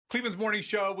Cleveland's Morning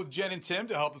Show with Jen and Tim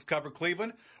to help us cover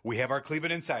Cleveland. We have our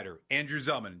Cleveland insider, Andrew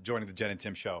Zelman, joining the Jen and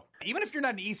Tim Show. Even if you're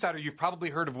not an Eastsider, you've probably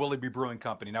heard of Willoughby Brewing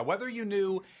Company. Now, whether you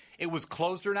knew it was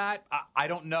closed or not, I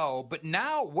don't know. But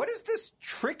now, what is this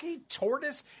Tricky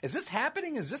Tortoise? Is this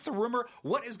happening? Is this the rumor?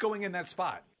 What is going in that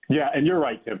spot? Yeah, and you're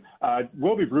right, Tim.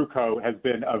 Willoughby Brew Co. has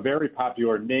been a very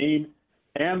popular name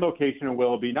and location in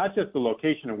Willoughby. Not just the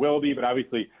location in Willoughby, but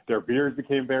obviously their beers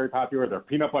became very popular. Their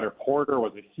peanut butter porter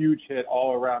was a huge hit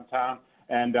all around town.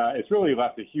 And it's really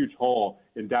left a huge hole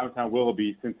in downtown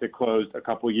Willoughby since it closed a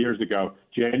couple of years ago.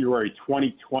 January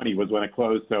 2020 was when it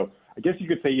closed. So I guess you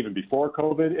could say even before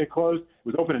COVID it closed. It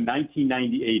was opened in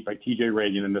 1998 by TJ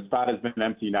Reagan, and the spot has been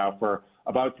empty now for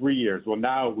about 3 years. Well,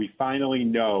 now we finally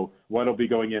know what will be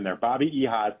going in there. Bobby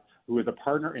Ehas, who is a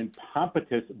partner in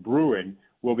Pompatus Brewing,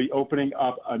 will be opening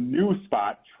up a new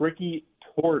spot, Tricky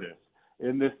Tortoise,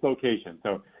 in this location.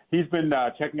 So he's been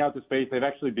checking out the space. They've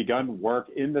actually begun work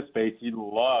in the space. He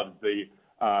loves the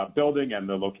building and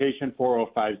the location,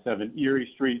 4057 Erie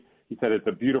Street. He said it's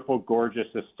a beautiful, gorgeous,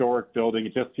 historic building.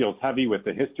 It just feels heavy with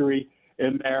the history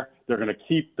in there. They're going to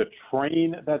keep the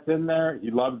train that's in there. He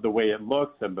loves the way it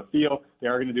looks and the feel. They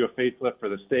are going to do a facelift for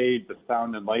the stage. The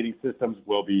sound and lighting systems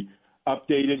will be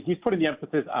updated. He's putting the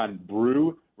emphasis on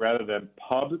brew rather than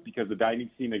pub because the dining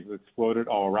scene has exploded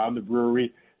all around the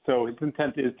brewery. So his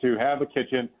intent is to have a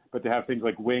kitchen, but to have things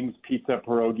like wings, pizza,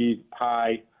 pierogies,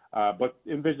 pie, but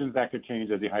envisions that could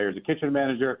change as he hires a kitchen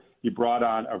manager. He brought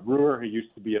on a brewer who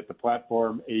used to be at the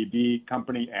Platform AB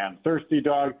Company and Thirsty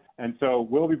Dog. And so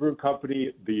Willoughby Brewing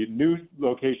Company, the new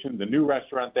location, the new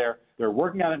restaurant there, they're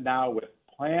working on it now with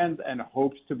plans and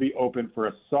hopes to be open for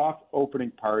a soft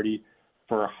opening party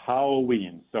for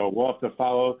Halloween. So we'll have to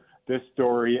follow this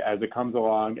story as it comes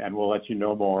along, and we'll let you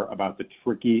know more about the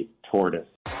Tricky Tortoise.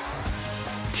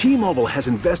 T-Mobile has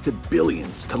invested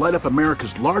billions to light up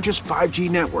America's largest 5G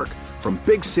network, from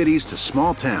big cities to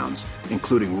small towns,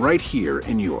 including right here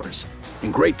in yours.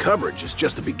 And great coverage is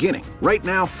just the beginning. Right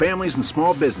now, families and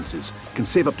small businesses can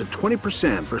save up to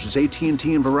 20% versus AT&T and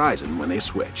Verizon when they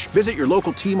switch. Visit your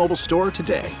local T-Mobile store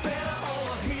today.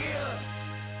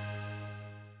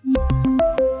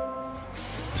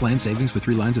 Plan savings with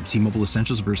 3 lines of T-Mobile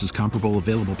Essentials versus comparable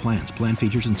available plans. Plan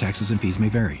features and taxes and fees may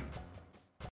vary.